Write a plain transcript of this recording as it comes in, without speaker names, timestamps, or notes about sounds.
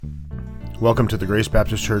Welcome to the Grace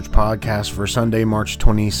Baptist Church podcast for Sunday, March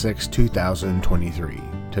 26, 2023.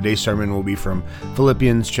 Today's sermon will be from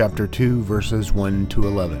Philippians chapter 2, verses 1 to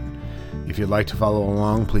 11. If you'd like to follow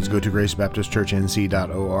along, please go to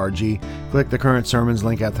gracebaptistchurchnc.org, click the current sermons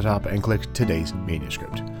link at the top, and click today's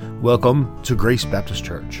manuscript. Welcome to Grace Baptist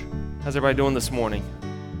Church. How's everybody doing this morning?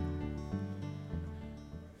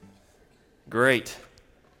 Great.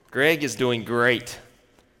 Greg is doing great.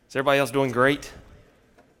 Is everybody else doing great?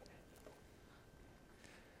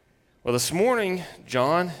 Well, this morning,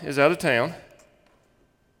 John is out of town.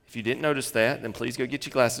 If you didn't notice that, then please go get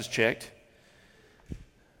your glasses checked.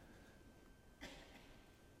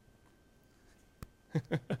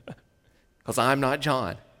 Because I'm not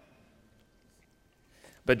John.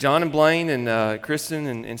 But John and Blaine and Kristen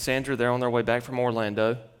and Sandra, they're on their way back from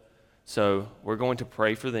Orlando. So we're going to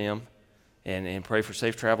pray for them and pray for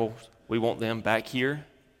safe travel. We want them back here,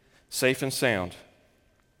 safe and sound.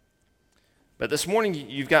 But this morning,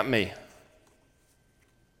 you've got me.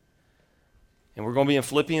 And we're going to be in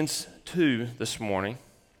Philippians 2 this morning.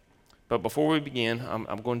 But before we begin,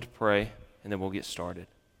 I'm going to pray, and then we'll get started.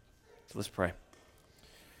 So let's pray.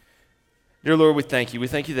 Dear Lord, we thank you. We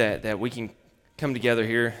thank you that we can come together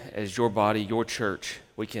here as your body, your church.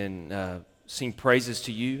 We can sing praises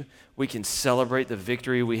to you. We can celebrate the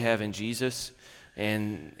victory we have in Jesus.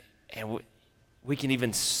 And we can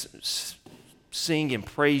even sing and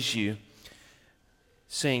praise you,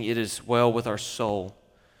 saying it is well with our soul,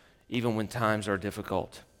 even when times are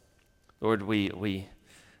difficult. Lord, we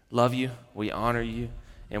love you, we honor you,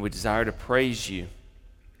 and we desire to praise you.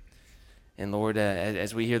 And Lord,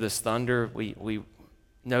 as we hear this thunder, we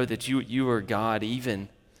know that you are God even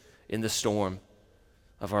in the storm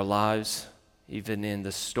of our lives, even in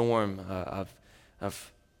the storm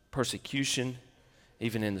of persecution,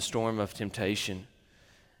 even in the storm of temptation.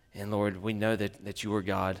 And Lord, we know that you are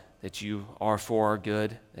God, that you are for our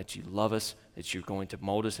good, that you love us, that you're going to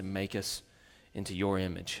mold us and make us into your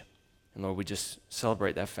image. And Lord, we just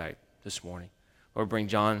celebrate that fact this morning. Lord, bring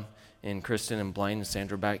John and Kristen and Blaine and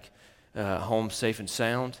Sandra back home safe and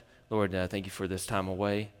sound. Lord, thank you for this time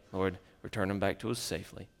away. Lord, return them back to us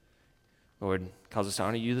safely. Lord, cause us to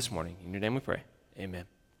honor you this morning. In your name we pray. Amen.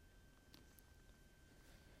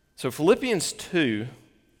 So Philippians 2, we'll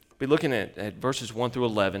be looking at verses 1 through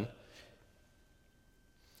 11.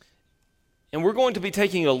 And we're going to be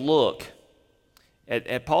taking a look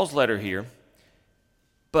at Paul's letter here.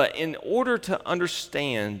 But in order to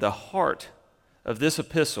understand the heart of this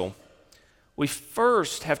epistle, we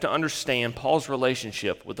first have to understand Paul's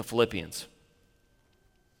relationship with the Philippians.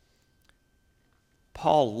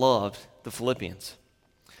 Paul loved the Philippians.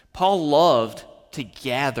 Paul loved to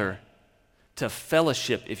gather, to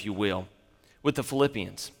fellowship, if you will, with the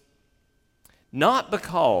Philippians. Not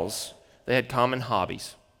because they had common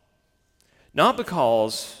hobbies, not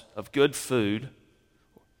because of good food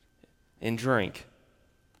and drink,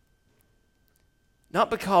 not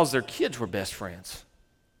because their kids were best friends.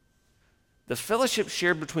 The fellowship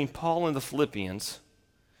shared between Paul and the Philippians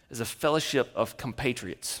is a fellowship of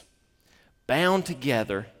compatriots, bound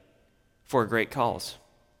together for a great cause.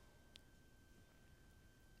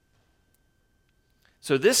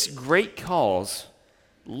 So this great cause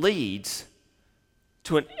leads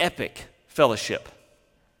to an epic fellowship,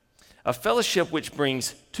 a fellowship which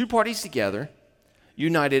brings two parties together,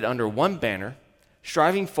 united under one banner,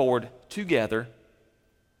 striving forward together,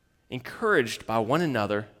 encouraged by one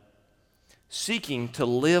another, seeking to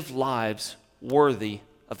live lives worthy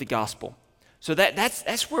of the gospel. So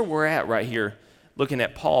that's where we're at right here, looking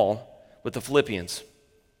at Paul with the Philippians.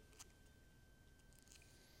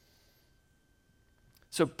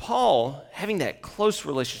 So Paul, having that close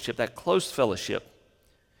relationship, that close fellowship,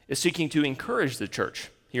 is seeking to encourage the church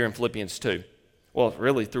here in Philippians 2. Well,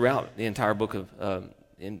 really throughout the entire book of,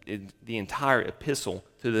 in the entire epistle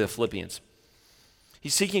to the Philippians.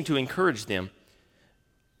 He's seeking to encourage them,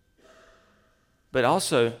 but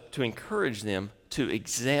also to encourage them to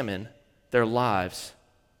examine their lives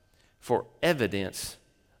for evidence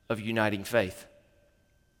of uniting faith.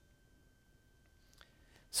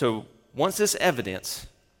 So once this evidence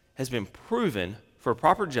has been proven for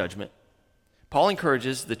proper judgment, Paul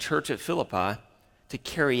encourages the church at Philippi to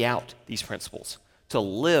carry out these principles, to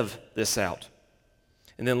live this out.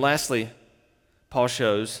 And then lastly, Paul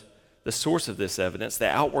shows the source of this evidence, the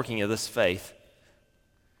outworking of this faith,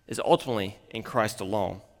 is ultimately in Christ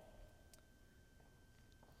alone.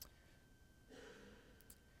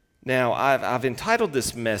 Now, I've entitled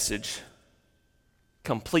this message,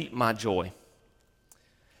 Complete My Joy.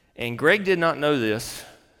 And Greg did not know this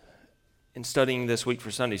in studying this week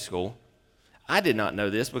for Sunday school. I did not know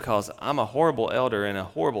this because I'm a horrible elder and a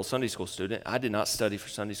horrible Sunday school student. I did not study for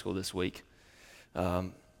Sunday school this week.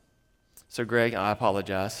 So Greg, I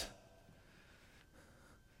apologize.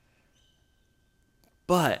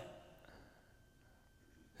 But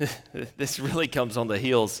this really comes on the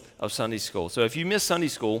heels of Sunday school. So if you missed Sunday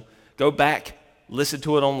school, go back, listen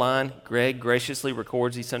to it online. Greg graciously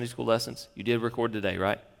records these Sunday school lessons. You did record today,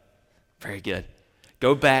 right? Very good.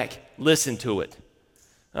 Go back, listen to it.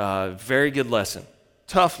 Very good lesson.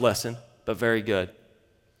 Tough lesson, but very good.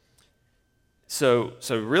 So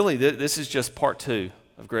really, this is just part 2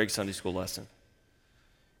 of Greg's Sunday school lesson.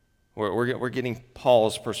 We're getting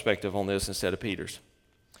Paul's perspective on this instead of Peter's.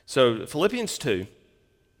 So Philippians 2,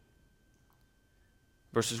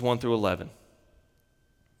 verses 1 through 11.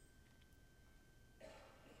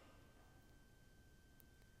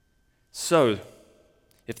 So,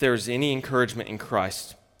 if there is any encouragement in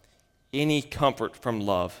Christ, any comfort from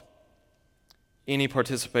love, any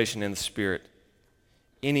participation in the Spirit,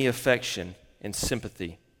 any affection and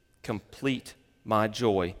sympathy, complete my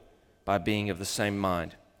joy by being of the same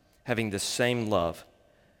mind, having the same love,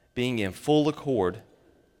 being in full accord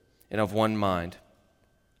and of one mind.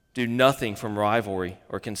 Do nothing from rivalry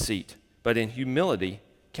or conceit, but in humility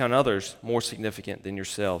count others more significant than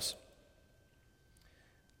yourselves.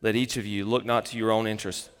 Let each of you look not to your own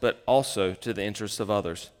interests, but also to the interests of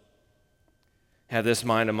others. Have this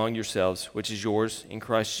mind among yourselves, which is yours in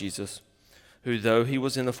Christ Jesus, who, though he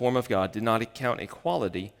was in the form of God, did not account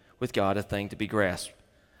equality with God a thing to be grasped,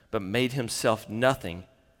 but made himself nothing,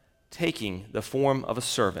 taking the form of a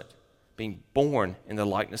servant, being born in the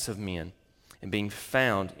likeness of men, and being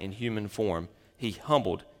found in human form, he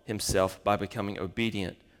humbled himself by becoming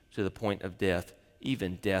obedient to the point of death,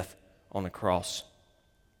 even death on a cross.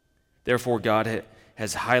 Therefore God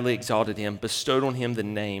has highly exalted him, bestowed on him the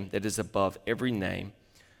name that is above every name,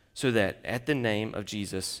 so that at the name of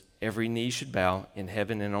Jesus every knee should bow in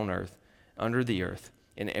heaven and on earth, under the earth,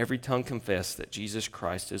 and every tongue confess that Jesus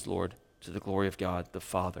Christ is Lord, to the glory of God the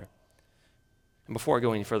Father. And before I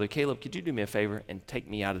go any further, Caleb, could you do me a favor and take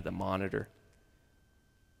me out of the monitor?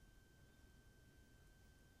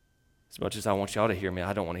 As much as I want y'all to hear me,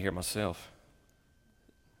 I don't want to hear myself.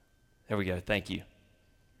 There we go. Thank you.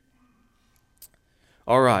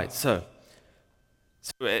 All right, so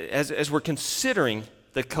as we're considering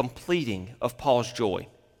the completing of Paul's joy,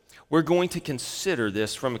 we're going to consider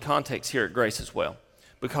this from a context here at Grace as well,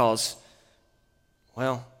 because,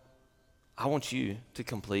 well, I want you to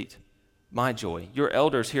complete my joy. Your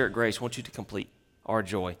elders here at Grace want you to complete our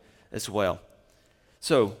joy as well.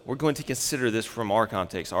 So we're going to consider this from our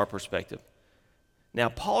context, our perspective. Now,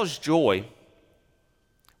 Paul's joy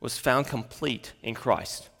was found complete in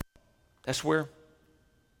Christ. That's where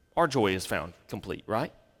our joy is found complete,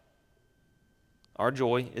 right? Our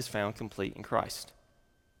joy is found complete in Christ.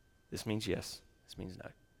 This means yes. This means no.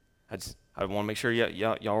 I want to make sure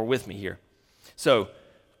y'all are with me here. So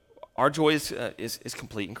our joy is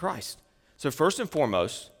complete in Christ. So first and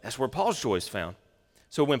foremost, that's where Paul's joy is found.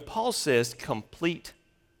 So when Paul says, complete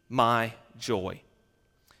my joy,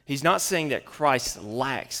 he's not saying that Christ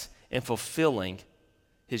lacks in fulfilling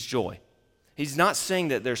his joy. He's not saying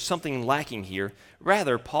that there's something lacking here.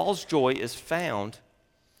 Rather, Paul's joy is found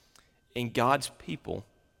in God's people.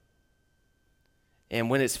 And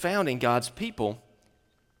when it's found in God's people,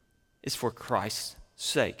 it's for Christ's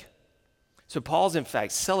sake. So Paul's in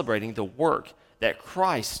fact celebrating the work that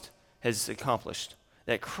Christ has accomplished,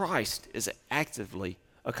 that Christ is actively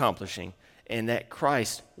accomplishing, and that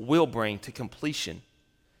Christ will bring to completion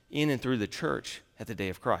in and through the church at the day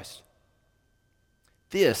of Christ.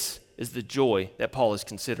 This is the joy that Paul is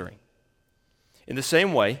considering. In the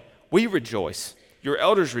same way, we rejoice, your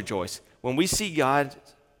elders rejoice, when we see God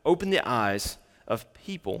open the eyes of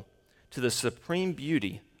people to the supreme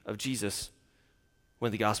beauty of Jesus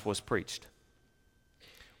when the gospel is preached.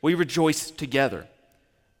 We rejoice together.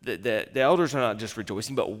 The elders are not just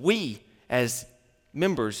rejoicing, but we as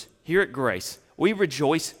members here at Grace, we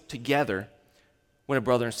rejoice together when a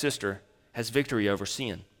brother and sister has victory over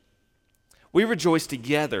sin. We rejoice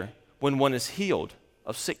together when one is healed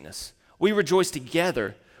of sickness. We rejoice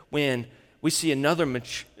together when we see another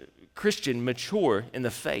Christian mature in the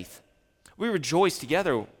faith. We rejoice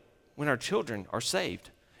together when our children are saved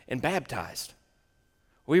and baptized.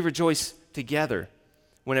 We rejoice together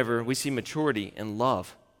whenever we see maturity in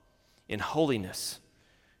love, in holiness,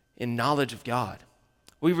 in knowledge of God.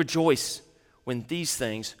 We rejoice when these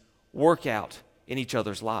things work out in each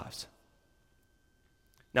other's lives.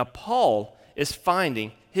 Now, Paul is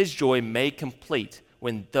finding his joy made complete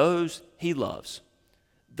when those he loves,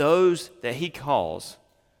 those that he calls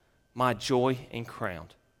my joy and crown,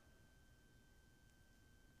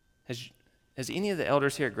 Has any of the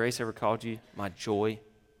elders here at Grace ever called you my joy,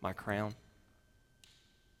 my crown?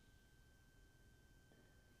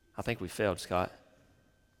 I think we failed, Scott.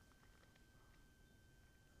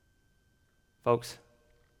 Folks,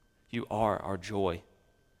 you are our joy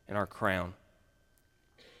and our crown.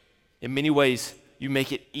 In many ways, you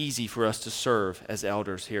make it easy for us to serve as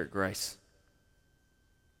elders here at Grace.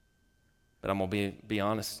 But I'm going to be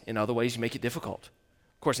honest, in other ways you make it difficult.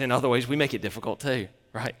 Of course, in other ways we make it difficult too,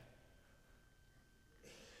 right?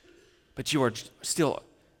 But you are still,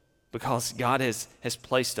 because God has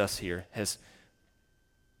placed us here, has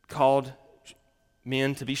called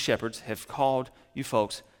men to be shepherds, have called you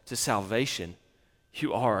folks to salvation.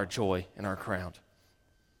 You are our joy and our crown.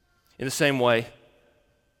 In the same way,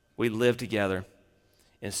 we live together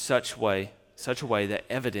in such a way that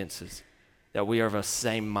evidences that we are of the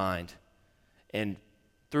same mind. And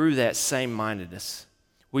through that same mindedness,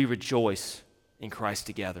 we rejoice in Christ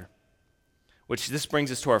together. Which this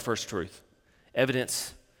brings us to our first truth,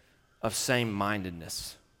 evidence of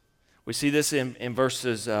same-mindedness. We see this in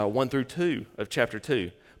verses 1 through 2 of chapter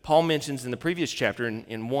 2. Paul mentions in the previous chapter,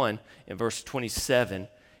 in 1, in verse 27,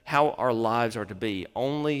 how our lives are to be.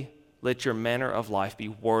 Only let your manner of life be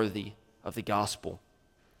worthy of the gospel.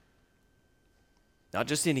 Not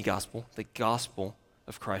just any gospel, the gospel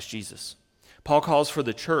of Christ Jesus. Paul calls for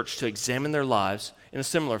the church to examine their lives in a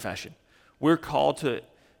similar fashion. We're called to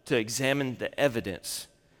examine the evidence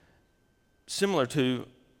similar to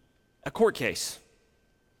a court case.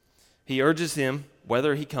 He urges them,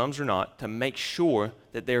 whether he comes or not, to make sure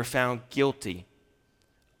that they are found guilty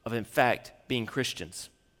of, in fact, being Christians,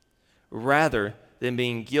 rather than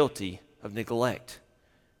being guilty of neglect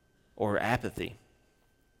or apathy.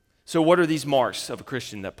 So what are these marks of a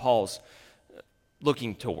Christian that Paul's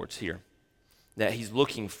looking towards here, that he's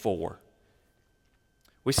looking for?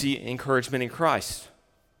 We see encouragement in Christ.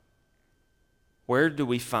 Where do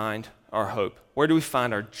we find our hope? Where do we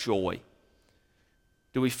find our joy?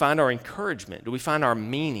 Do we find our encouragement? Do we find our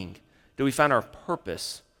meaning? Do we find our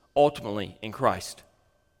purpose ultimately in Christ?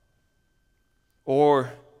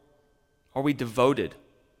 Or are we devoted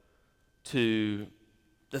to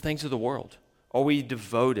the things of the world? Are we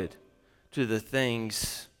devoted to the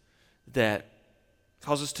things that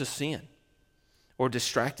cause us to sin or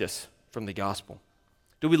distract us from the gospel?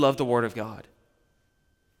 Do we love the Word of God?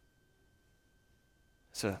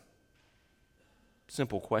 It's a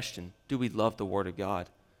simple question. Do we love the Word of God?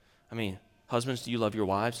 I mean, husbands, do you love your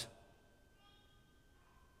wives?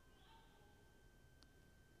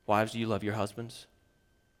 Wives, do you love your husbands?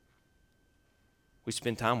 We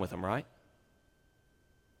spend time with them, right?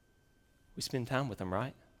 We spend time with them,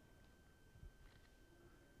 right?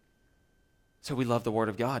 So we love the Word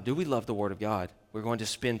of God. Do we love the Word of God? We're going to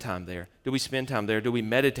spend time there. Do we spend time there? Do we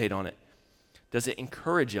meditate on it? Does it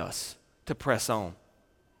encourage us to press on?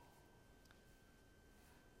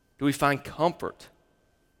 Do we find comfort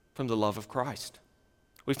from the love of Christ?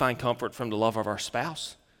 Do we find comfort from the love of our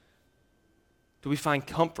spouse? Do we find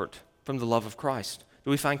comfort from the love of Christ?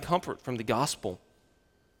 Do we find comfort from the gospel?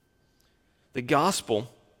 The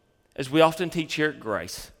gospel, as we often teach here at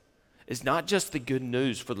Grace, is not just the good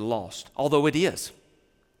news for the lost, although it is.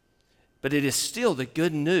 But it is still the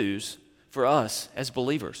good news for us as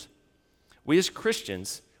believers. We as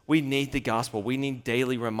Christians, we need the gospel. We need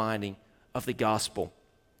daily reminding of the gospel.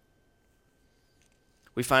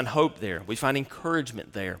 We find hope there. We find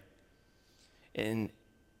encouragement there. And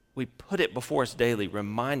we put it before us daily,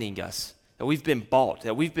 reminding us that we've been bought,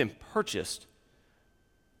 that we've been purchased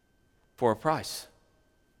for a price.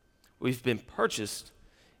 We've been purchased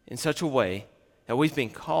in such a way that we've been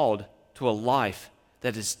called to a life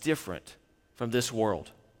that is different from this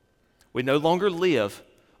world. We no longer live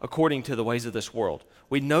according to the ways of this world.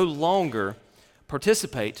 We no longer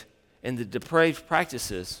participate in the depraved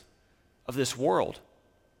practices of this world.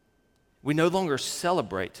 We no longer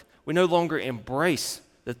celebrate. We no longer embrace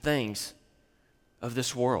the things of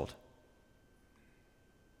this world.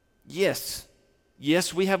 Yes,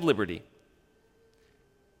 we have liberty.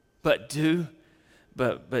 But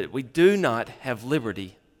we do not have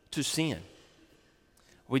liberty to sin.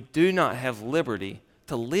 We do not have liberty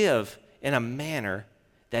to live in a manner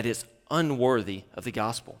that is unworthy of the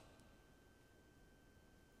gospel.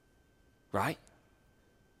 Right?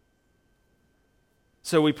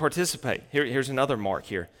 So we participate. Here's another mark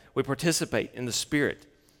here. We participate in the Spirit.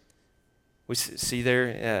 We see there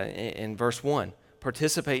in verse 1,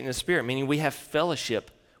 participate in the Spirit, meaning we have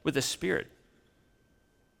fellowship with the Spirit.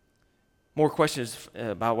 More questions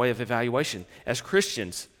by way of evaluation. As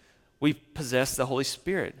Christians, we possess the Holy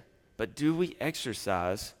Spirit, but do we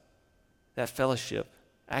exercise that fellowship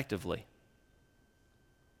actively?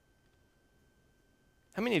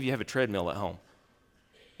 How many of you have a treadmill at home?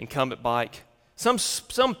 Incumbent bike?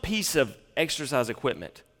 Some piece of exercise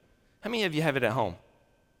equipment. How many of you have it at home?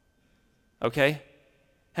 Okay.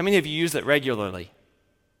 How many of you use it regularly?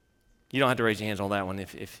 You don't have to raise your hands on that one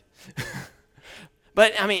if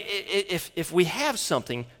But I mean, if we have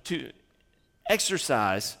something to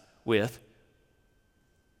exercise with,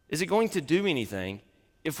 is it going to do anything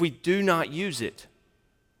if we do not use it?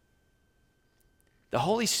 The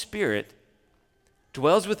Holy Spirit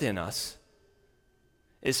dwells within us,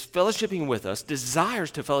 is fellowshipping with us,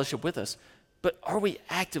 desires to fellowship with us, but are we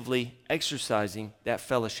actively exercising that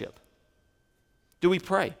fellowship? Do we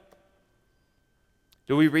pray?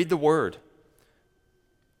 Do we read the Word?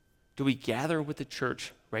 Do we gather with the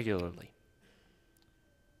church regularly?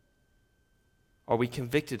 Are we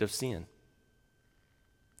convicted of sin?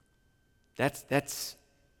 I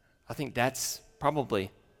think that's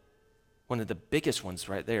probably one of the biggest ones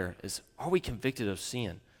right there is, are we convicted of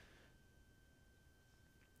sin?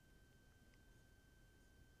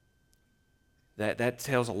 That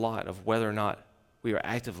tells a lot of whether or not we are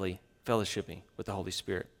actively fellowshipping with the Holy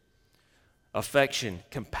Spirit. Affection,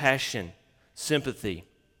 compassion, sympathy.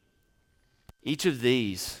 Each of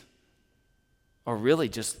these are really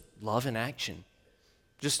just love in action,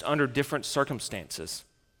 just under different circumstances.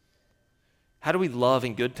 How do we love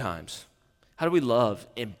in good times? How do we love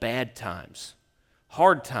in bad times?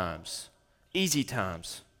 Hard times, easy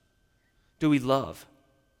times? Do we love?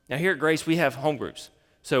 Now here at Grace we have home groups,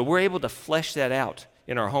 so we're able to flesh that out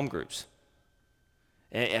in our home groups.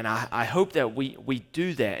 And I hope that we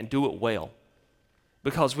do that and do it well,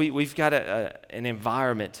 because we've got an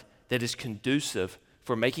environment that is conducive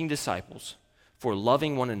for making disciples, for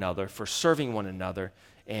loving one another, for serving one another,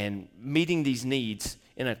 and meeting these needs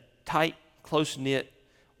in a tight, close-knit,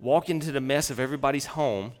 walk into the mess of everybody's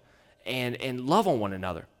home and love on one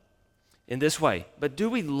another in this way. But do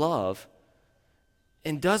we love,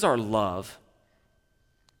 and does our love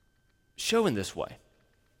show in this way?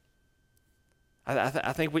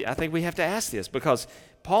 I think we have to ask this, because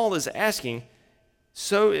Paul is asking,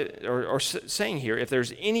 saying here, if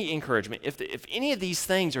there's any encouragement, if any of these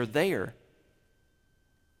things are there,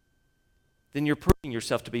 then you're proving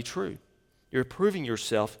yourself to be true. You're proving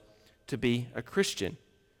yourself to be a Christian,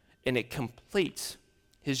 and it completes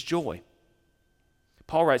his joy.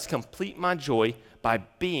 Paul writes, complete my joy by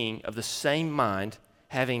being of the same mind,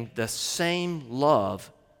 having the same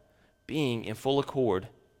love, being in full accord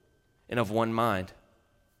and of one mind.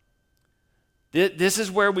 This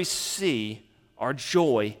is where we see our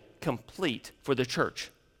joy complete for the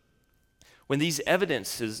church. When these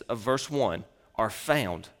evidences of verse 1 are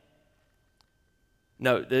found,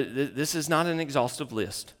 no, this is not an exhaustive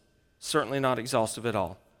list, certainly not exhaustive at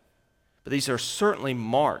all, but these are certainly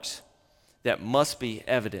marks that must be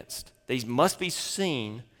evidenced. These must be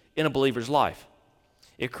seen in a believer's life.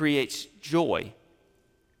 It creates joy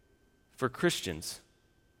for Christians,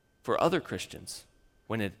 for other Christians,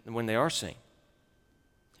 when they are seen.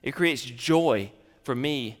 It creates joy for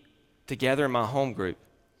me to gather in my home group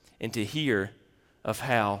and to hear of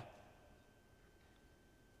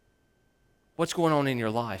what's going on in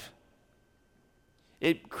your life.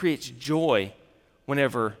 It creates joy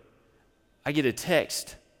whenever I get a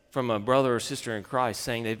text from a brother or sister in Christ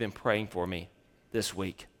saying they've been praying for me this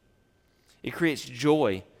week. It creates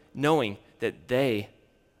joy knowing that they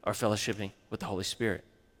are fellowshipping with the Holy Spirit.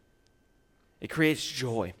 It creates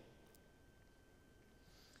joy.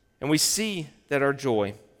 And we see that our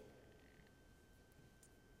joy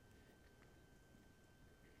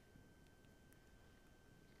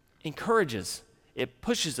encourages, it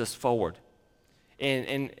pushes us forward.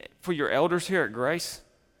 And for your elders here at Grace,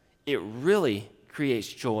 it really creates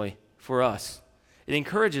joy for us. It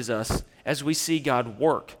encourages us as we see God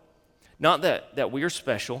work. Not that we are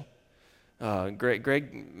special.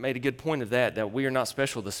 Greg made a good point of that we are not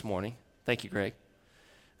special this morning. Thank you, Greg.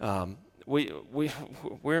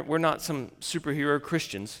 We're not some superhero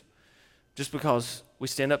Christians just because we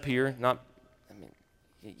stand up here.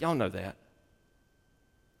 Y'all know that.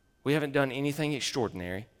 We haven't done anything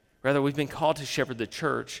extraordinary. Rather, we've been called to shepherd the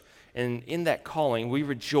church, and in that calling, we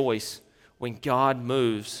rejoice when God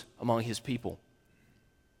moves among his people.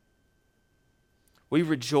 We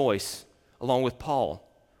rejoice along with Paul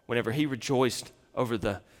whenever he rejoiced over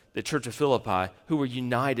the church of Philippi, who were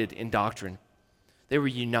united in doctrine. They were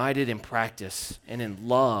united in practice and in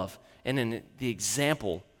love and in the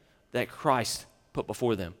example that Christ put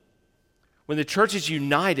before them. When the church is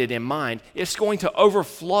united in mind, it's going to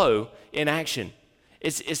overflow in action.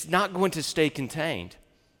 It's not going to stay contained.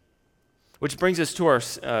 Which brings us to our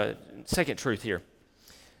second truth here.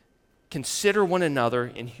 Consider one another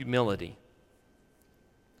in humility.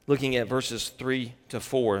 looking at verses 3 to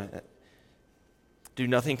 4. Do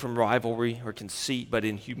nothing from rivalry or conceit, but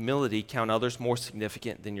in humility count others more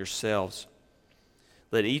significant than yourselves.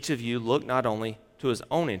 Let each of you look not only to his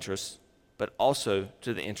own interests, but also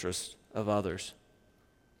to the interests of others.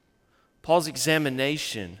 Paul's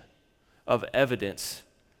examination of evidence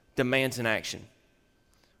demands an action.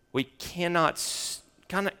 We cannot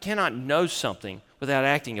know something without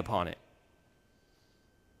acting upon it.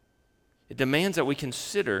 It demands that we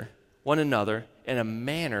consider one another in a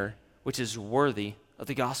manner which is worthy of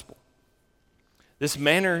the gospel. This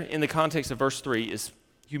manner in the context of verse 3 is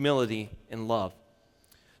humility and love.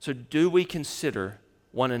 So do we consider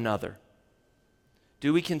one another?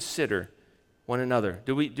 Do we consider one another?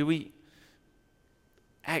 Do we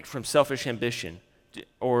act from selfish ambition?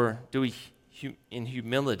 Or do we, in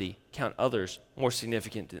humility, count others more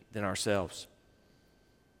significant than ourselves?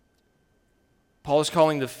 Paul is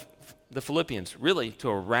calling the Philippians really to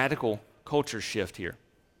a radical culture shift here.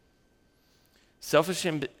 Selfish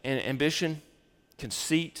ambition,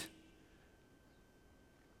 conceit.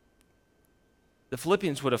 The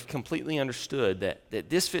Philippians would have completely understood that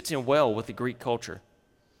this fits in well with the Greek culture.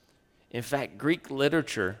 In fact, Greek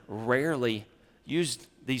literature rarely used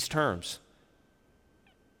these terms,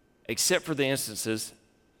 except for the instances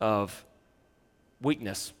of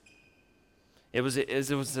weakness. It was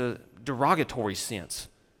a derogatory sense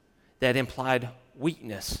that implied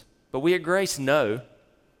weakness. But we at Grace know,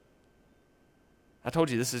 I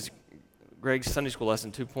told you this is Greg's Sunday School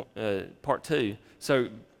lesson part 2. So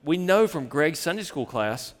we know from Greg's Sunday School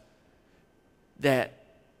class that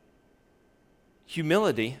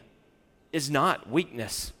humility is not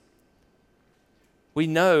weakness. We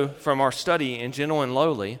know from our study in Gentle and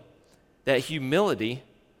Lowly that humility,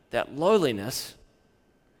 that lowliness,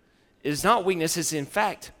 is not weakness, it's in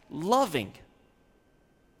fact loving.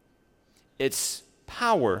 It's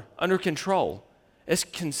power under control. It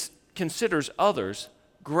considers others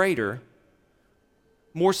greater,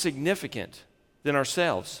 more significant than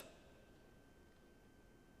ourselves.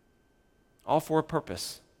 All for a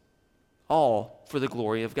purpose. All for the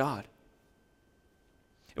glory of God.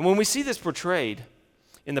 And when we see this portrayed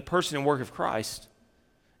in the person and work of Christ,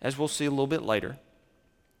 as we'll see a little bit later,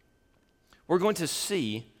 we're going to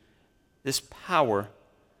see this power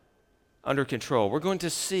under control. We're going to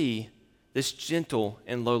see this gentle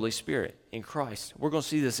and lowly spirit in Christ. We're going to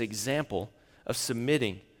see this example of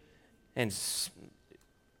submitting and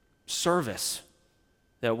service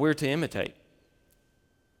that we're to imitate.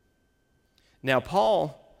 Now,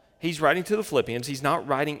 Paul, he's writing to the Philippians. He's not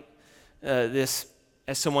writing this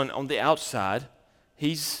as someone on the outside.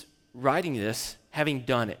 He's writing this having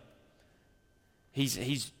done it.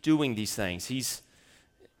 He's doing these things. He's,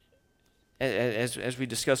 as we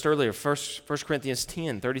discussed earlier, 1 Corinthians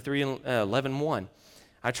 10, 33 and 11, 1.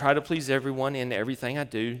 I try to please everyone in everything I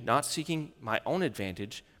do, not seeking my own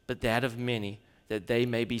advantage, but that of many, that they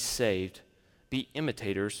may be saved. Be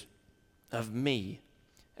imitators of me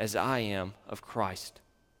as I am of Christ.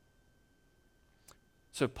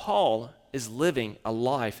 So Paul is living a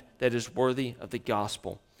life that is worthy of the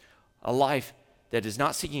gospel, a life that is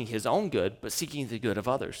not seeking his own good, but seeking the good of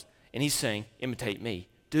others. And he's saying, imitate me.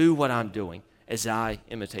 Do what I'm doing as I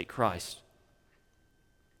imitate Christ.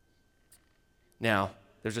 Now,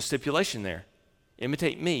 there's a stipulation there.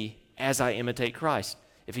 Imitate me as I imitate Christ.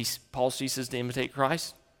 If Paul ceases to imitate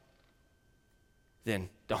Christ, then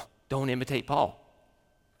don't imitate Paul.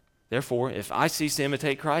 Therefore, if I cease to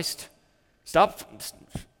imitate Christ, stop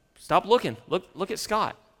looking. Look at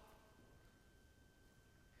Scott.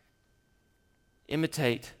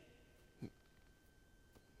 Imitate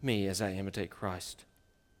me as I imitate Christ.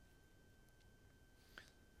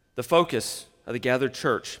 The focus of the gathered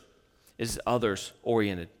church is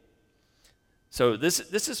others-oriented. So this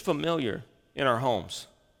is familiar in our homes.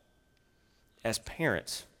 As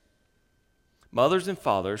parents, mothers and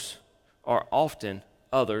fathers are often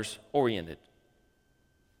others-oriented.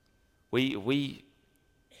 We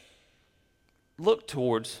look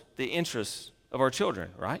towards the interests of our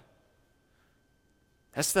children, right?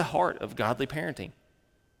 That's the heart of godly parenting.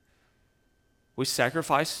 We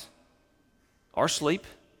sacrifice our sleep.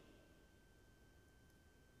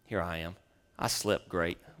 Here I am. I slept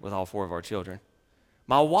great with all 4 of our children.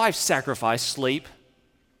 My wife sacrificed sleep.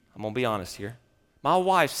 I'm going to be honest here. My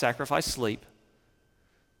wife sacrificed sleep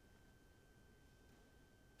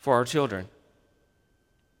for our children.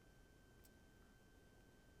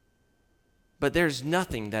 But there's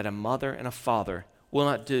nothing that a mother and a father will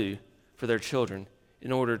not do for their children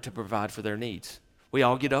in order to provide for their needs. We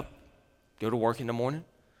all get up, go to work in the morning.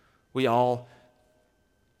 We all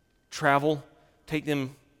travel, take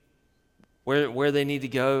them where they need to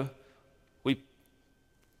go. We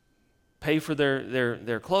pay for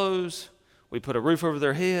their clothes. We put a roof over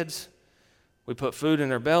their heads. We put food in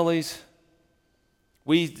their bellies.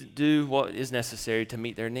 We do what is necessary to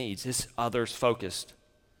meet their needs. It's others focused.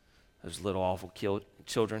 Those little awful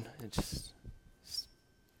children, it just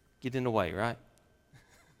get in the way, right?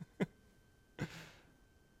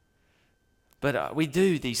 But we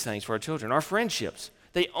do these things for our children. Our friendships,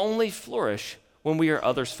 they only flourish when we are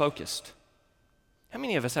others focused. How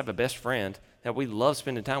many of us have a best friend that we love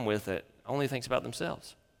spending time with that only thinks about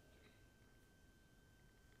themselves?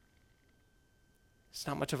 It's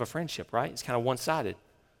not much of a friendship, right? It's kind of one-sided.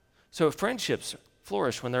 So friendships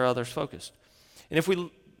flourish when they're others focused. And if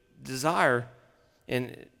we desire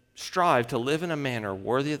and strive to live in a manner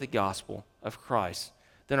worthy of the gospel of Christ,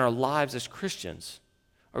 then our lives as Christians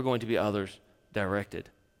are going to be others directed.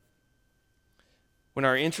 When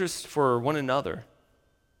our interests for one another,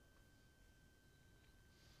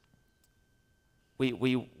 we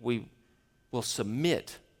will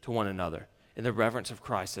submit to one another in the reverence of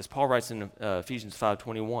Christ, as Paul writes in Ephesians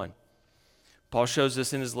 5:21. Paul shows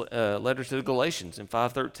this in his letter to the Galatians in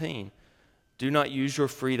 5:13. Do not use your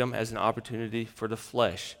freedom as an opportunity for the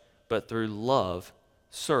flesh, but through love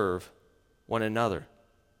serve one another.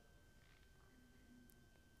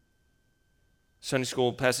 Sunday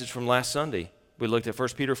school passage from last Sunday, we looked at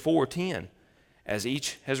 1 Peter 4:10. As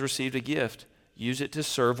each has received a gift, use it to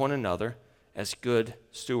serve one another as good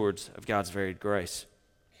stewards of God's varied grace.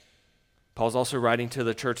 Paul's also writing to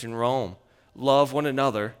the church in Rome. Love one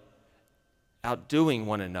another, outdoing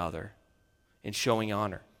one another in showing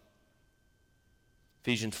honor.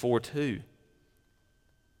 Ephesians 4:2.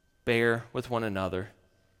 Bear with one another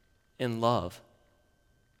in love.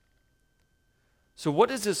 So what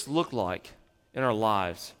does this look like in our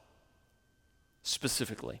lives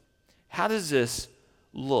specifically? How does this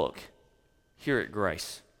look here at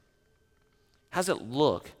Grace? How does it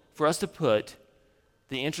look for us to put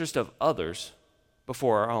the interest of others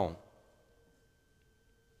before our own?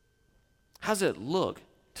 How does it look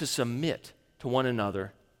to submit to one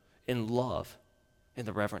another in love, in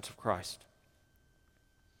the reverence of Christ?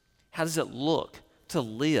 How does it look to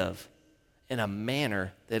live in a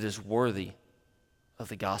manner that is worthy of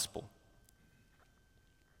the gospel?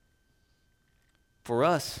 For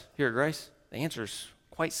us here at Grace, the answer is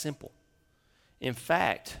quite simple. In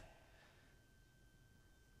fact,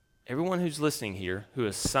 everyone who's listening here who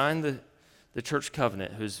has signed the church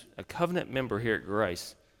covenant, who's a covenant member here at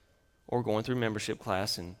Grace, or going through membership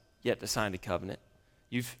class and yet to sign the covenant,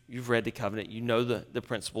 you've read the covenant, you know the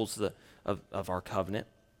principles of our covenant.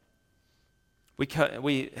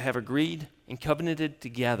 We have agreed and covenanted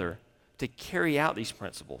together to carry out these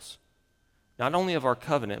principles, not only of our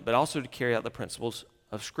covenant, but also to carry out the principles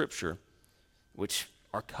of Scripture, which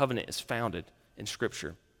our covenant is founded in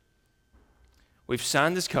Scripture. We've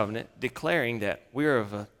signed this covenant declaring that we are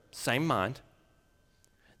of the same mind,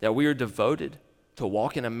 that we are devoted to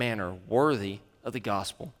walk in a manner worthy of the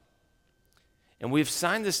gospel. And we've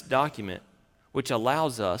signed this document which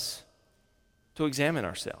allows us to examine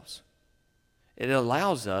ourselves. It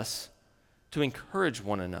allows us to encourage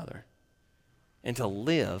one another and to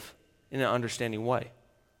live in an understanding way.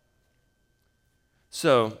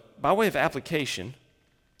 So, by way of application,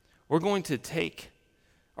 we're going to take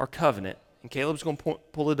our covenant, and Caleb's going to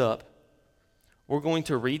pull it up. We're going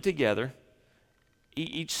to read together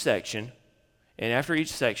each section, and after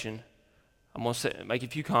each section, I'm going to make a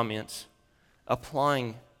few comments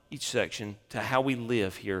applying each section to how we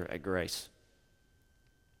live here at Grace.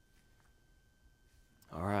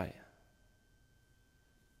 All right.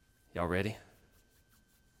 Y'all ready?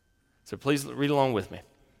 So please read along with me.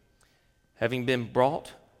 Having been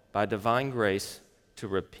brought by divine grace to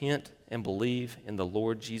repent and believe in the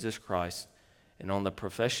Lord Jesus Christ, and on the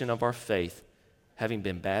profession of our faith, having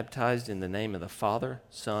been baptized in the name of the Father,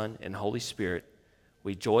 Son, and Holy Spirit,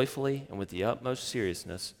 we joyfully and with the utmost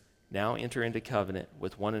seriousness now enter into covenant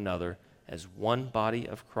with one another as one body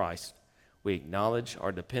of Christ. We acknowledge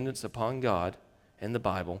our dependence upon God and the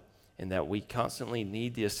Bible, and that we constantly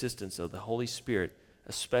need the assistance of the Holy Spirit,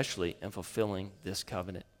 especially in fulfilling this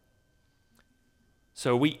covenant.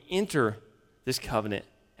 So we enter this covenant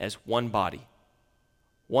as one body.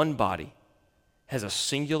 One body has a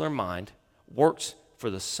singular mind, works for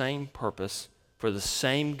the same purpose, for the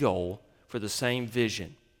same goal, for the same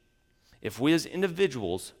vision. If we as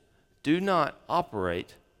individuals do not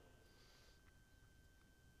operate,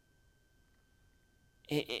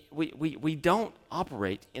 we don't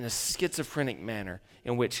operate in a schizophrenic manner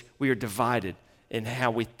in which we are divided in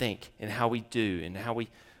how we think and how we do and how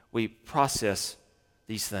we process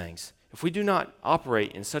these things. if we do not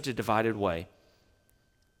operate in such a divided way,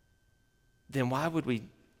 then why would we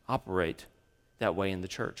operate that way in the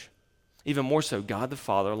church? Even more so, God the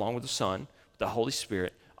Father, along with the Son, the Holy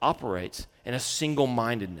Spirit, operates in a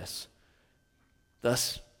single-mindedness.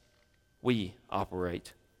 Thus, we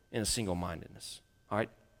operate in a single-mindedness. All right,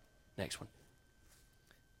 next one.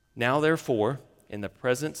 Now, therefore, in the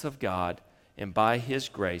presence of God and by his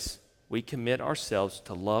grace, we commit ourselves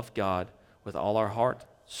to love God with all our heart,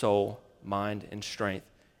 soul, mind, and strength,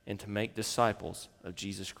 and to make disciples of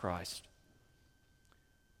Jesus Christ.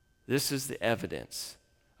 This is the evidence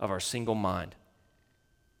of our single mind.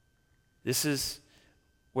 This is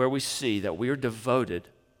where we see that we are devoted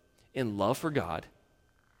in love for God,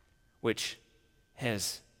 which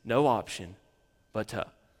has no option but to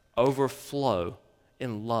overflow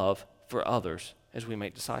in love for others as we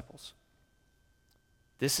make disciples.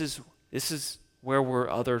 This is where we're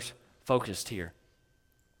others focused here.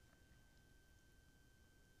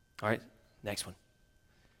 All right, next one.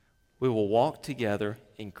 We will walk together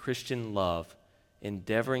in Christian love,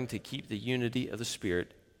 endeavoring to keep the unity of the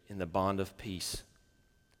Spirit in the bond of peace.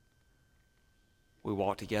 We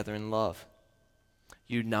walk together in love,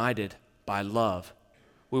 united by love.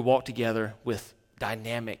 We walk together with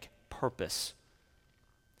dynamic purpose,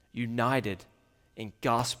 united in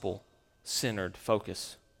gospel-centered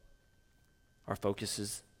focus. Our focus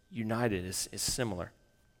is united, is similar.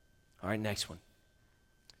 All right, next one.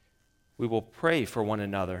 We will pray for one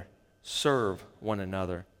another, serve one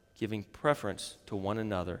another, giving preference to one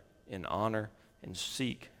another in honor, and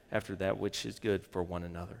seek after that which is good for one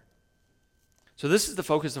another. So this is the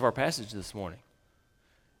focus of our passage this morning.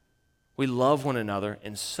 We love one another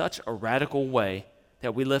in such a radical way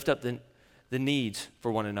that we lift up the needs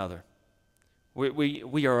for one another.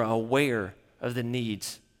 We are aware of the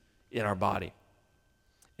needs in our body.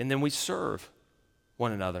 And then we serve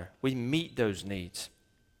one another. We meet those needs.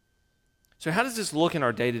 So how does this look in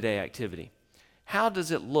our day-to-day activity? How does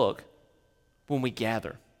it look when we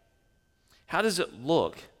gather? How does it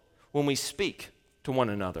look when we speak to one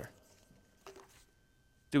another?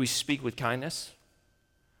 Do we speak with kindness?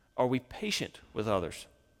 Are we patient with others?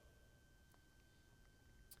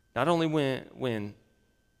 Not only when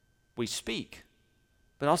we speak,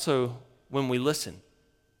 but also when we listen.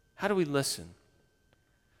 How do we listen?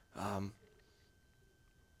 How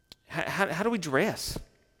do we dress?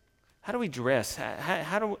 How do we dress?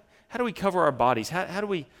 How do we cover our bodies? How do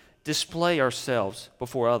we display ourselves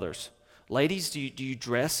before others? Ladies, do you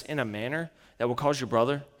dress in a manner that will cause your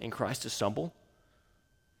brother in Christ to stumble?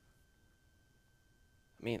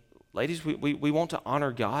 I mean, ladies, we want to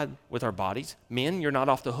honor God with our bodies. Men, you're not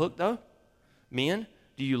off the hook, though. Men,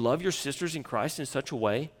 do you love your sisters in Christ in such a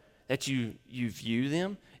way that you view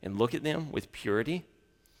them and look at them with purity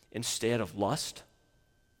instead of lust?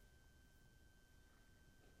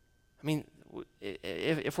 I mean,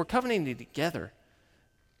 if we're coming together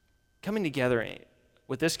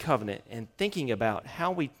with this covenant and thinking about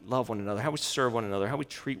how we love one another, how we serve one another, how we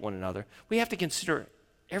treat one another, we have to consider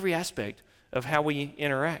every aspect of how we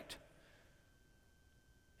interact.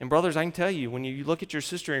 And brothers, I can tell you, when you look at your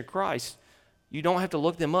sister in Christ, you don't have to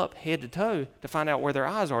look them up head to toe to find out where their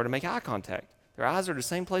eyes are to make eye contact. Their eyes are the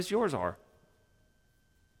same place yours are.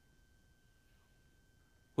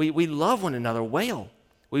 We love one another well.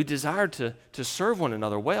 We desire to serve one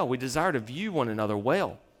another well. We desire to view one another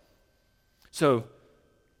well. So,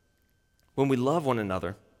 when we love one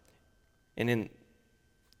another, and in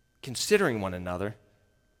considering one another,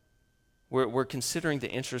 we're considering the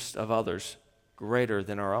interests of others greater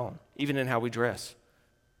than our own, even in how we dress.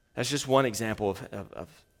 That's just one example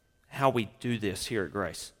of how we do this here at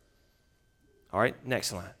Grace. All right,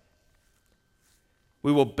 next line.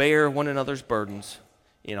 We will bear one another's burdens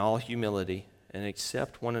in all humility and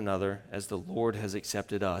accept one another as the Lord has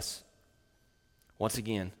accepted us. Once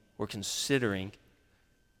again, we're considering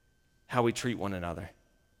how we treat one another,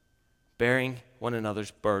 bearing one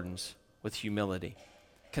another's burdens with humility,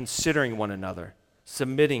 considering one another,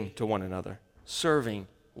 submitting to one another, serving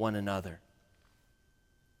one another.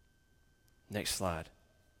 Next slide.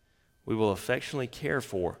 We will affectionately care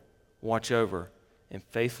for, watch over, and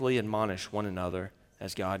faithfully admonish one another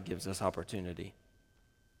as God gives us opportunity.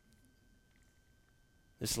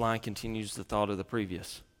 This line continues the thought of the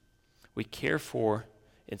previous. We care for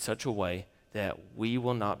in such a way that we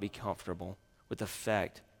will not be comfortable with the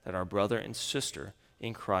fact that our brother and sister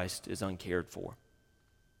in Christ is uncared for.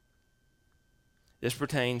 This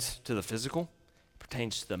pertains to the physical,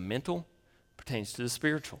 pertains to the mental, pertains to the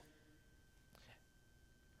spiritual.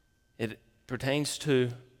 It pertains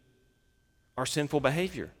to our sinful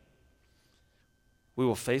behavior. we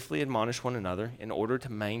will faithfully admonish one another in order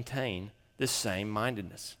to maintain this same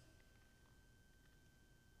mindedness.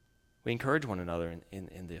 We encourage one another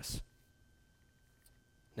in this.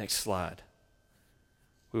 Next slide.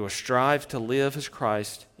 We will strive to live as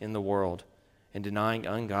Christ in the world, and denying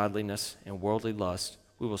ungodliness and worldly lust,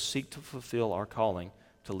 we will seek to fulfill our calling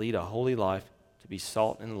to lead a holy life, to be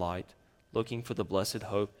salt and light, looking for the blessed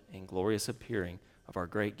hope and glorious appearing of our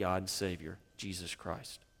great God and Savior, Jesus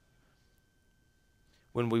Christ.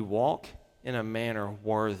 When we walk in a manner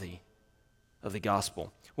worthy of the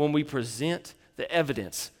gospel, when we present the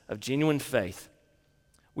evidence of genuine faith,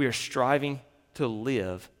 we are striving to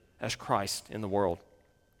live as Christ in the world.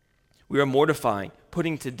 We are mortifying,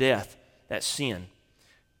 putting to death that sin.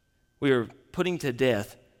 We are putting to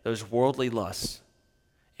death those worldly lusts,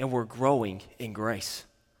 and we're growing in grace.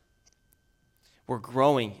 We're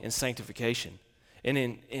growing in sanctification, and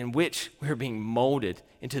in which we're being molded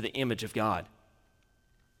into the image of God.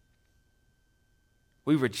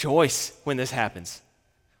 We rejoice when this happens.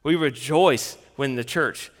 We rejoice when the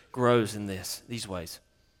church grows in these ways.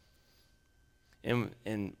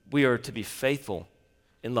 And we are to be faithful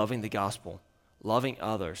in loving the gospel, loving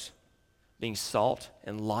others, being salt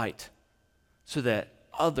and light, so that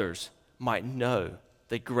others might know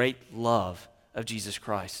the great love of Jesus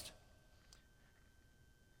Christ,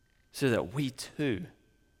 so that we too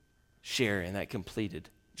share in that completed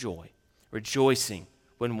joy, rejoicing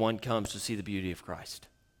when one comes to see the beauty of Christ.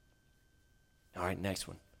 All right, next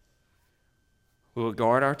one. We will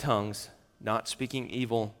guard our tongues, not speaking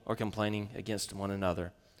evil or complaining against one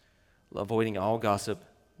another, avoiding all gossip,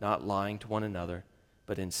 not lying to one another,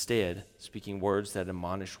 but instead speaking words that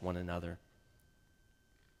admonish one another.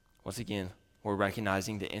 Once again, we're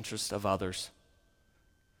recognizing the interests of others.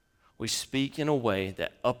 We speak in a way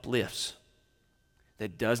that uplifts,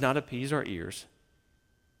 that does not appease our ears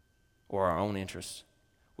or our own interests.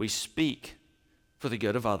 We speak for the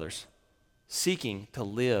good of others, seeking to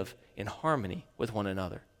live in harmony with one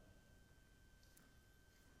another,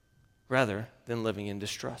 rather than living in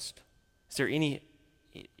distrust. Is there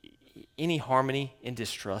any harmony in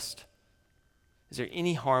distrust? Is there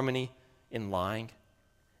any harmony in lying?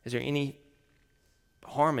 Is there any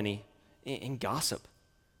harmony in gossip?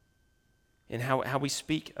 In how we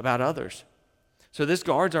speak about others? So this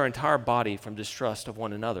guards our entire body from distrust of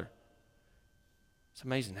one another. It's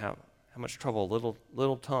amazing how much trouble a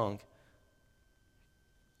little tongue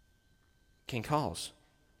can cause,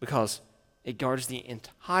 because it guards the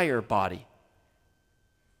entire body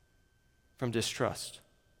from distrust.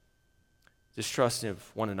 Distrust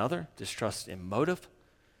of one another, distrust in motive,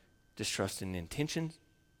 distrust in intentions.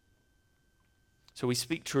 So we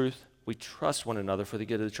speak truth, we trust one another for the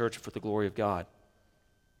good of the church and for the glory of God.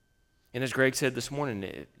 And as Greg said this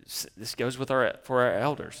morning, this goes with for our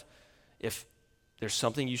elders. If there's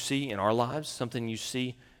something you see in our lives, something you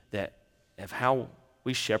see that of how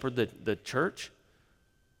we shepherd the church,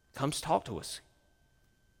 come talk to us.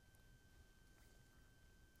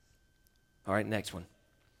 All right, next one.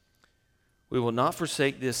 We will not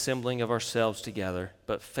forsake the assembling of ourselves together,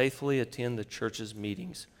 but faithfully attend the church's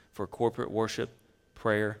meetings for corporate worship,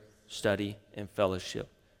 prayer, study, and fellowship,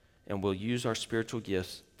 and will use our spiritual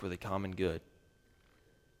gifts for the common good.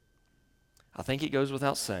 I think it goes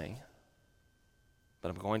without saying, but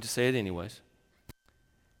I'm going to say it anyways.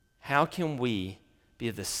 How can we be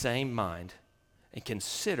of the same mind and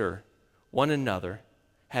consider one another,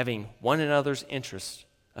 having one another's interests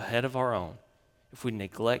ahead of our own, if we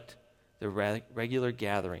neglect the regular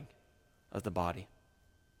gathering of the body?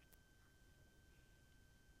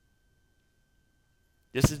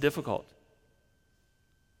 This is difficult.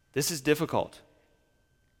 This is difficult.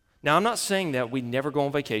 Now, I'm not saying that we never go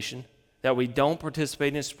on vacation, that we don't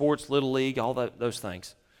participate in sports, Little League, all those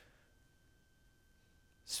things.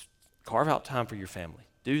 Carve out time for your family.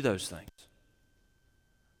 Do those things.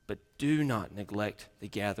 But do not neglect the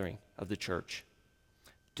gathering of the church.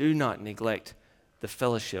 Do not neglect the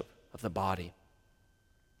fellowship of the body.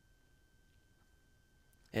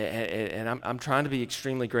 And I'm trying to be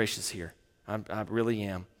extremely gracious here. I really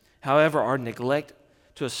am. However, our neglect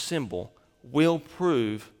to assemble will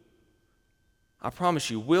prove, I promise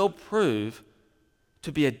you, will prove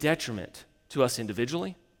to be a detriment to us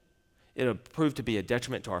individually. It'll prove to be a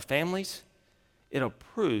detriment to our families. It'll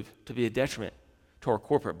prove to be a detriment to our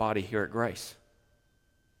corporate body here at Grace.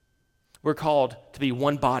 We're called to be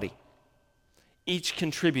one body, each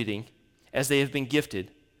contributing as they have been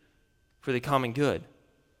gifted for the common good.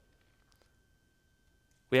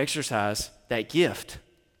 We exercise that gift.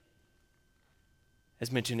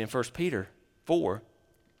 As mentioned in 1 Peter 4,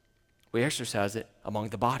 we exercise it among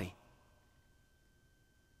the body.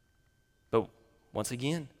 But once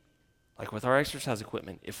again, like with our exercise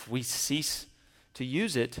equipment, if we cease to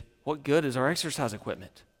use it, what good is our exercise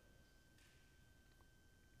equipment?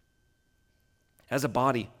 As a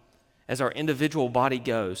body, as our individual body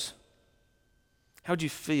goes, how would you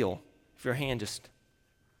feel if your hand just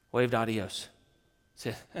waved adios?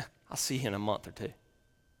 Said, I'll see you in a month or two.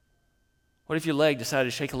 What if your leg decided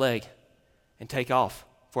to shake a leg and take off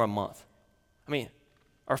for a month? I mean,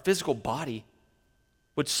 our physical body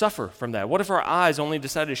would suffer from that. What if our eyes only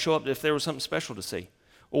decided to show up if there was something special to see?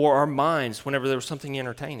 Or our minds whenever there was something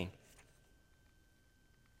entertaining?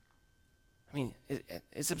 I mean,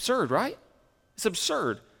 it's absurd, right? It's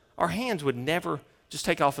absurd. Our hands would never just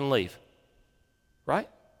take off and leave, right?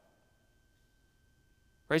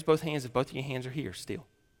 Raise both hands if both of your hands are here still.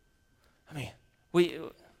 I mean,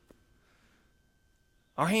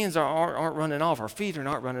 our hands aren't running off. Our feet are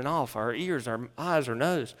not running off. Our ears, our eyes, our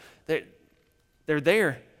nose, they're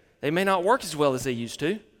there. They may not work as well as they used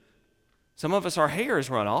to. Some of us, our hair has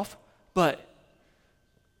run off, but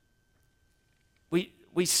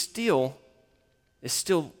we still, it's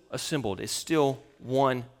still assembled. It's still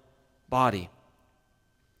one body.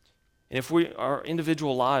 And if our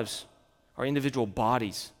individual lives, our individual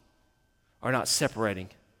bodies are not separating,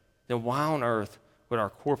 then why on earth would our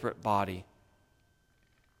corporate body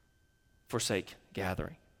forsake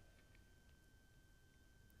gathering?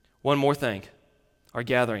 One more thing, our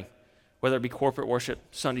gathering, whether it be corporate worship,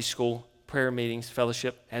 Sunday school, prayer meetings,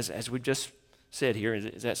 fellowship, as we just said here,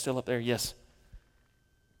 is that still up there? Yes.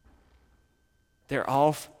 They're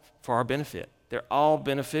all for our benefit. They're all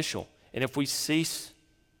beneficial. And if we cease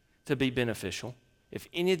to be beneficial, if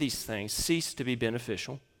any of these things cease to be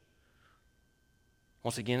beneficial,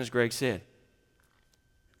 once again, as Greg said,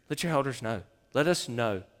 let your elders know. Let us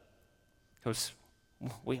know. Because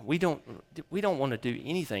we don't want to do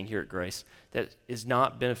anything here at Grace that is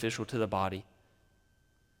not beneficial to the body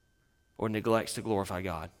or neglects to glorify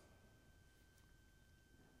God.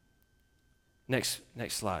 Next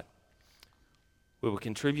slide. We will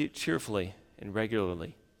contribute cheerfully and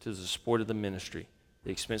regularly to the support of the ministry,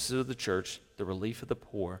 the expenses of the church, the relief of the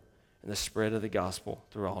poor, and the spread of the gospel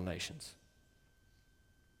through all nations.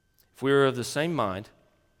 If we are of the same mind,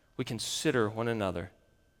 we consider one another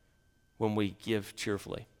when we give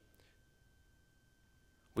cheerfully.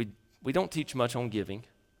 We don't teach much on giving.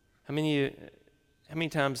 How many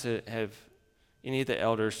times have any of the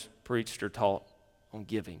elders preached or taught on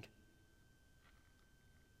giving?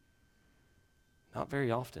 Not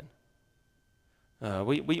very often.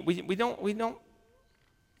 We don't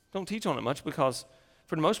teach on it much because,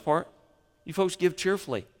 for the most part, you folks give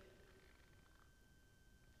cheerfully,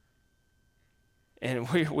 and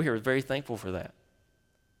we are very thankful for that.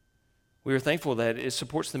 We are thankful that it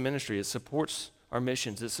supports the ministry, it supports our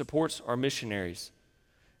missions, it supports our missionaries,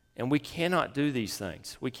 and we cannot do these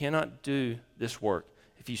things. We cannot do this work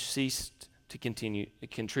if you cease to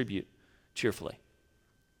contribute cheerfully.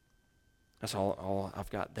 That's all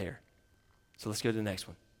I've got there. So let's go to the next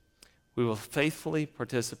one. We will faithfully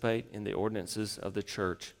participate in the ordinances of the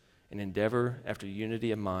church and endeavor after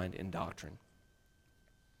unity of mind in doctrine.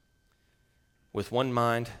 With one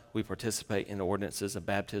mind, we participate in the ordinances of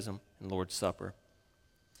baptism and Lord's Supper.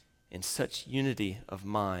 In such unity of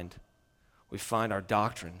mind, we find our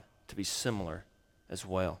doctrine to be similar as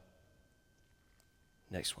well.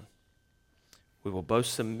 Next one. We will both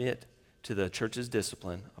submit to the church's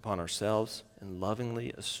discipline upon ourselves and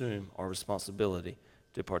lovingly assume our responsibility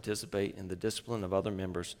to participate in the discipline of other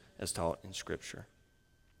members as taught in Scripture.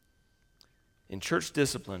 In church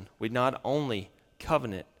discipline, we not only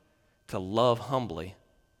covenant to love humbly,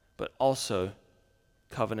 but also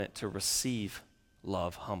covenant to receive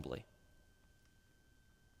love humbly.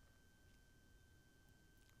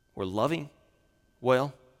 We're loving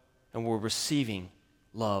well, and we're receiving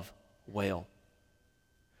love well.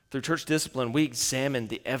 Through church discipline, we examine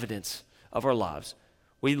the evidence of our lives.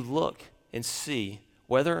 We look and see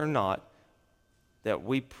whether or not that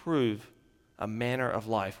we prove a manner of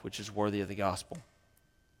life which is worthy of the gospel.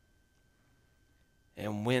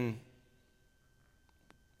 And when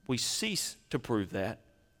we cease to prove that,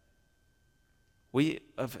 we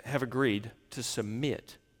have agreed to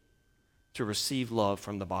submit to receive love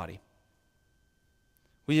from the body.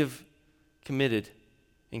 We have committed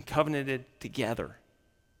and covenanted together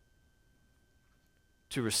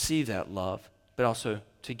to receive that love, but also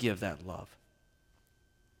to give that love.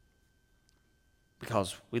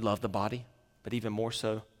 Because we love the body, but even more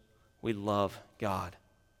so, we love God.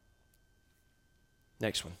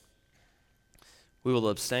 Next one. We will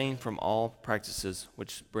abstain from all practices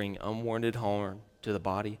which bring unwarranted harm to the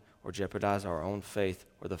body or jeopardize our own faith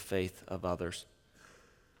or the faith of others.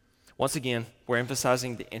 Once again, we're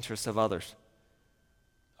emphasizing the interests of others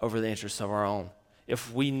over the interests of our own.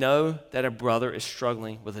 If we know that a brother is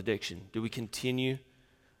struggling with addiction, do we continue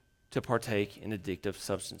to partake in addictive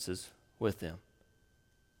substances with them?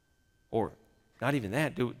 Or not even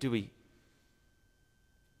that, do we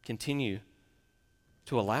continue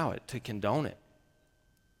to allow it, to condone it?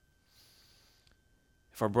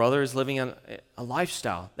 If our brother is living a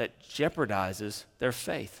lifestyle that jeopardizes their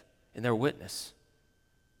faith and their witness,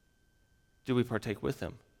 do we partake with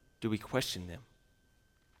them? Do we question them?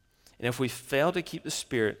 And if we fail to keep the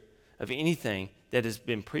spirit of anything that has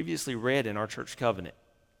been previously read in our church covenant,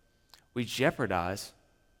 we jeopardize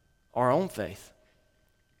our own faith.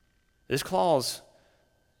 This clause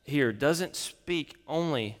here doesn't speak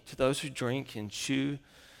only to those who drink and chew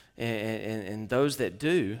and those that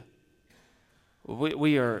do.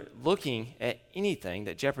 We are looking at anything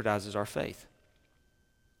that jeopardizes our faith.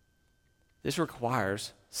 This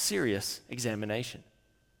requires serious examination,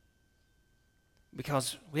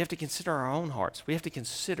 because we have to consider our own hearts. We have to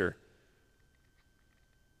consider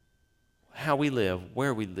how we live,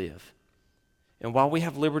 where we live. And while we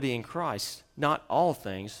have liberty in Christ, not all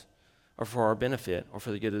things are for our benefit or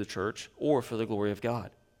for the good of the church or for the glory of God.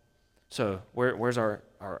 So where's our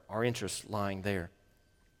interest lying there?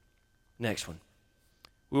 Next one.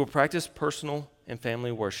 We will practice personal and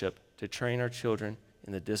family worship to train our children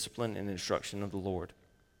in the discipline and instruction of the Lord.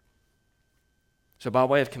 So by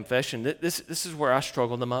way of confession, this is where I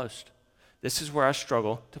struggle the most. This is where I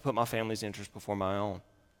struggle to put my family's interest before my own.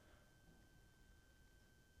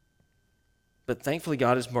 But thankfully,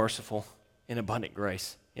 God is merciful and abundant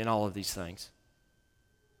grace in all of these things.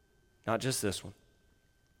 Not just this one.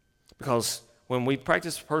 Because when we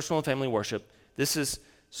practice personal and family worship, this is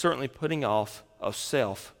certainly putting off of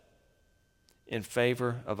self in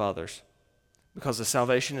favor of others. Because the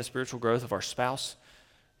salvation and spiritual growth of our spouse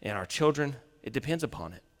and our children, it depends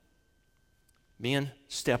upon it. Men,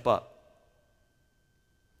 step up.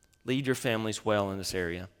 Lead your families well in this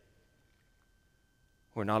area.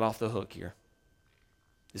 We're not off the hook here.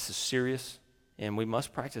 This is serious, and we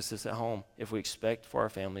must practice this at home if we expect for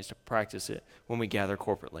our families to practice it when we gather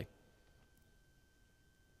corporately.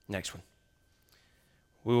 Next one.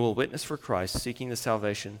 We will witness for Christ, seeking the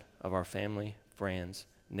salvation of our family, friends,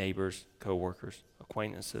 neighbors, co-workers,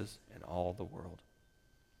 acquaintances, and all the world.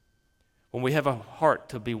 When we have a heart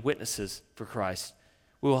to be witnesses for Christ,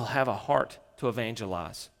 we will have a heart to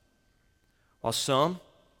evangelize. While some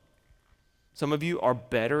of you are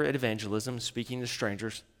better at evangelism, speaking to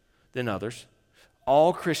strangers, than others,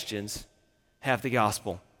 all Christians have the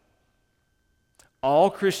gospel. All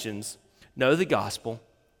Christians know the gospel,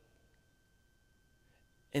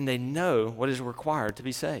 and they know what is required to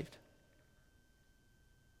be saved.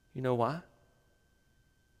 You know why?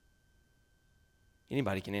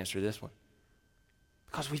 Anybody can answer this one.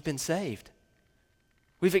 Because we've been saved.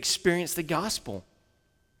 We've experienced the gospel.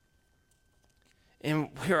 And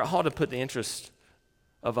we're all to put the interest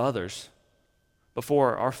of others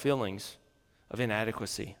before our feelings of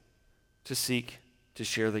inadequacy, to seek to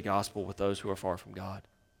share the gospel with those who are far from God.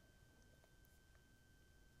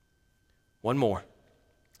 One more.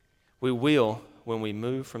 We will, when we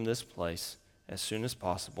move from this place as soon as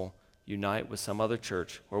possible, unite with some other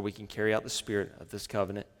church where we can carry out the spirit of this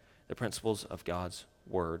covenant, the principles of God's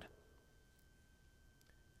word.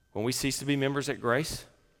 When we cease to be members at Grace,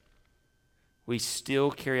 we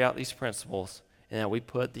still carry out these principles, and that we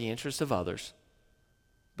put the interests of others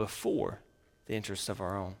before the interests of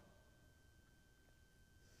our own.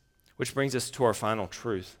 Which brings us to our final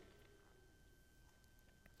truth.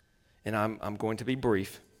 And I'm going to be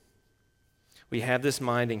brief. We have this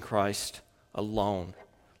mind in Christ alone.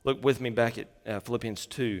 Look with me back at Philippians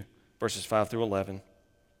 2, verses 5 through 11.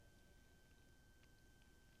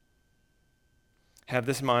 Have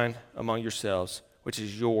this mind among yourselves, which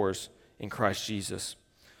is yours in Christ Jesus,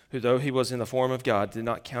 who though he was in the form of God, did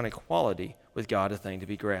not count equality with God a thing to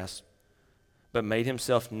be grasped, but made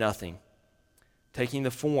himself nothing, taking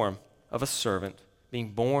the form of a servant,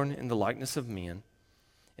 being born in the likeness of men,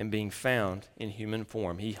 and being found in human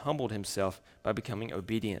form. He humbled himself by becoming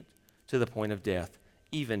obedient to the point of death,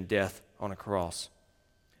 even death on a cross.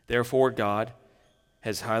 Therefore God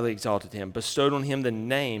has highly exalted him, bestowed on him the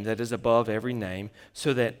name that is above every name,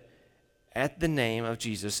 so that at the name of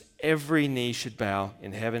Jesus every knee should bow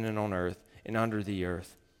in heaven and on earth and under the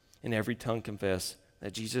earth, and every tongue confess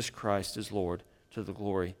that Jesus Christ is Lord, to the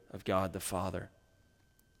glory of God the Father.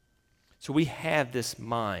 So we have this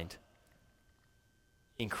mind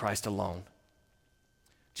in Christ alone.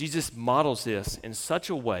 Jesus models this in such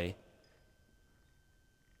a way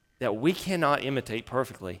that we cannot imitate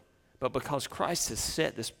perfectly, but because Christ has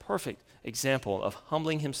set this perfect example of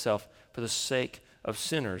humbling himself for the sake of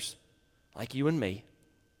sinners like you and me,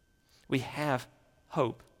 we have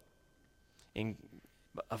hope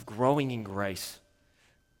of growing in grace,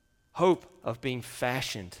 hope of being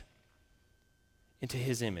fashioned into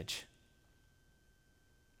his image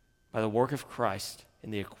by the work of Christ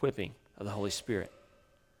and the equipping of the Holy Spirit.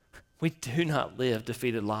 We do not live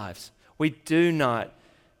defeated lives. We do not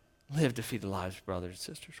live defeated lives, brothers and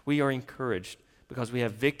sisters. We are encouraged because we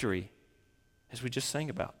have victory, as we just sang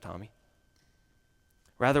about, Tommy.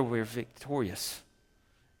 Rather, we're victorious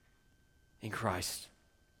in Christ,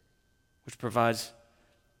 which provides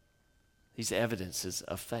these evidences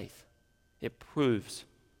of faith. It proves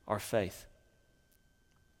our faith.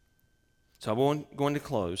 So I'm going to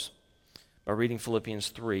close by reading Philippians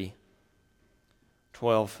 3,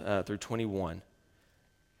 12 through 21.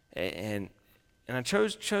 And I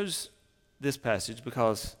chose this passage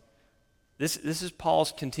because this is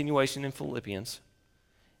Paul's continuation in Philippians.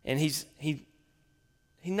 And he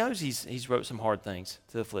knows he's wrote some hard things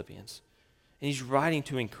to the Philippians. And he's writing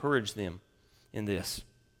to encourage them in this.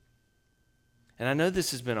 And I know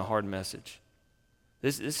this has been a hard message.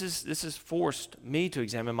 This has forced me to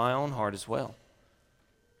examine my own heart as well.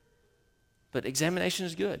 But examination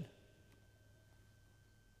is good.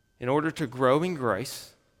 In order to grow in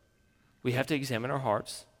grace, we have to examine our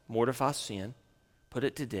hearts, mortify sin, put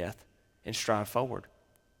it to death, and strive forward.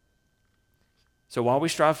 So while we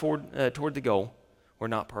strive forward toward the goal, we're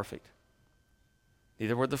not perfect.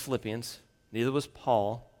 Neither were the Philippians, neither was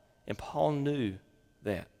Paul, and Paul knew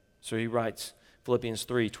that. So he writes Philippians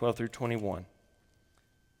 3, 12 through 21.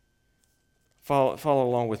 Follow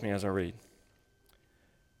along with me as I read.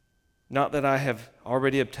 Not that I have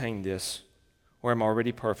already obtained this, or am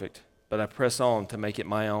already perfect, but I press on to make it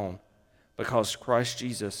my own, because Christ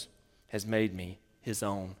Jesus has made me his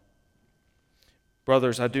own.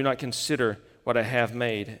 Brothers, I do not consider what I have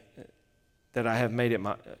made, that I have made it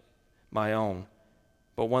my own.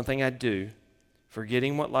 But one thing I do,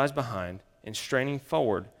 forgetting what lies behind and straining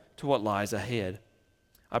forward to what lies ahead,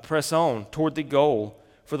 I press on toward the goal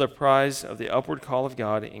for the prize of the upward call of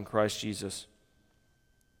God in Christ Jesus.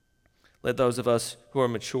 Let those of us who are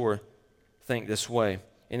mature think this way,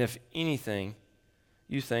 and if anything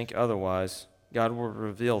you think otherwise, God will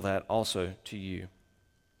reveal that also to you.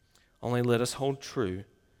 Only let us hold true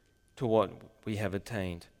to what we have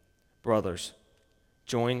attained. Brothers,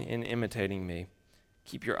 join in imitating me.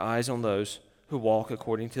 Keep your eyes on those who walk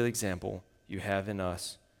according to the example you have in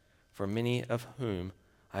us, for many of whom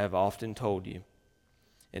I have often told you,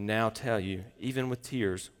 and now tell you, even with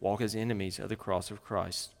tears, walk as enemies of the cross of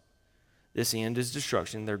Christ. This end is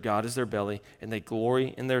destruction, their God is their belly, and they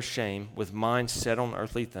glory in their shame with minds set on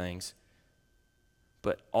earthly things.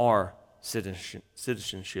 But our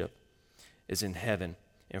citizenship is in heaven,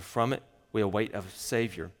 and from it we await a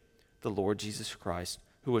Savior, the Lord Jesus Christ,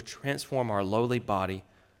 who will transform our lowly body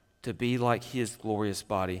to be like his glorious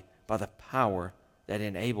body by the power that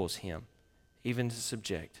enables him even to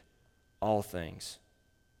subject all things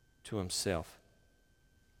to himself.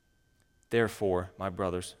 Therefore, my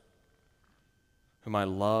brothers, whom I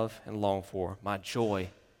love and long for, my joy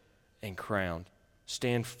and crown,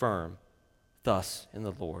 stand firm thus in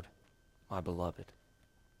the Lord, my beloved.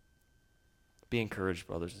 Be encouraged,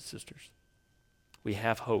 brothers and sisters. We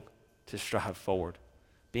have hope to strive forward.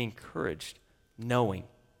 Be encouraged, knowing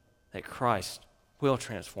that Christ will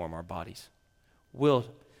transform our bodies, will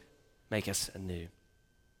make us anew.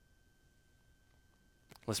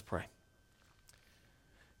 Let's pray.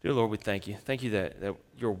 Dear Lord, we thank you. Thank you that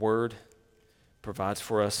your word provides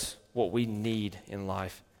for us what we need in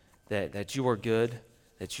life, that you are good,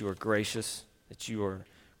 that you are gracious, that you are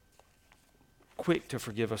quick to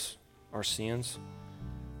forgive us our sins,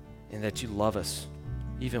 and that you love us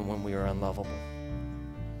even when we are unlovable.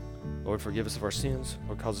 Lord, forgive us of our sins.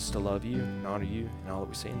 Lord, cause us to love you and honor you in all that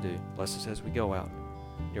we say and do. Bless us as we go out.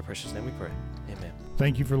 In your precious name we pray. Amen.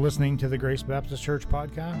 Thank you for listening to the Grace Baptist Church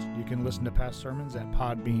podcast. You can listen to past sermons at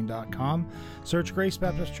podbean.com. Search Grace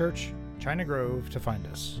Baptist Church, China Grove to find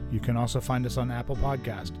us. You can also find us on Apple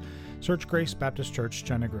Podcast. Search Grace Baptist Church,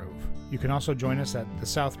 China Grove. You can also join us at the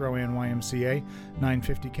South Rowan YMCA,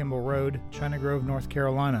 950 Kimball Road, China Grove, North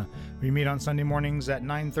Carolina. We meet on Sunday mornings at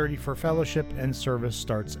 9:30 for fellowship, and service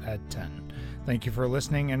starts at 10. Thank you for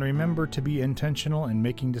listening, and remember to be intentional in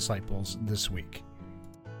making disciples this week.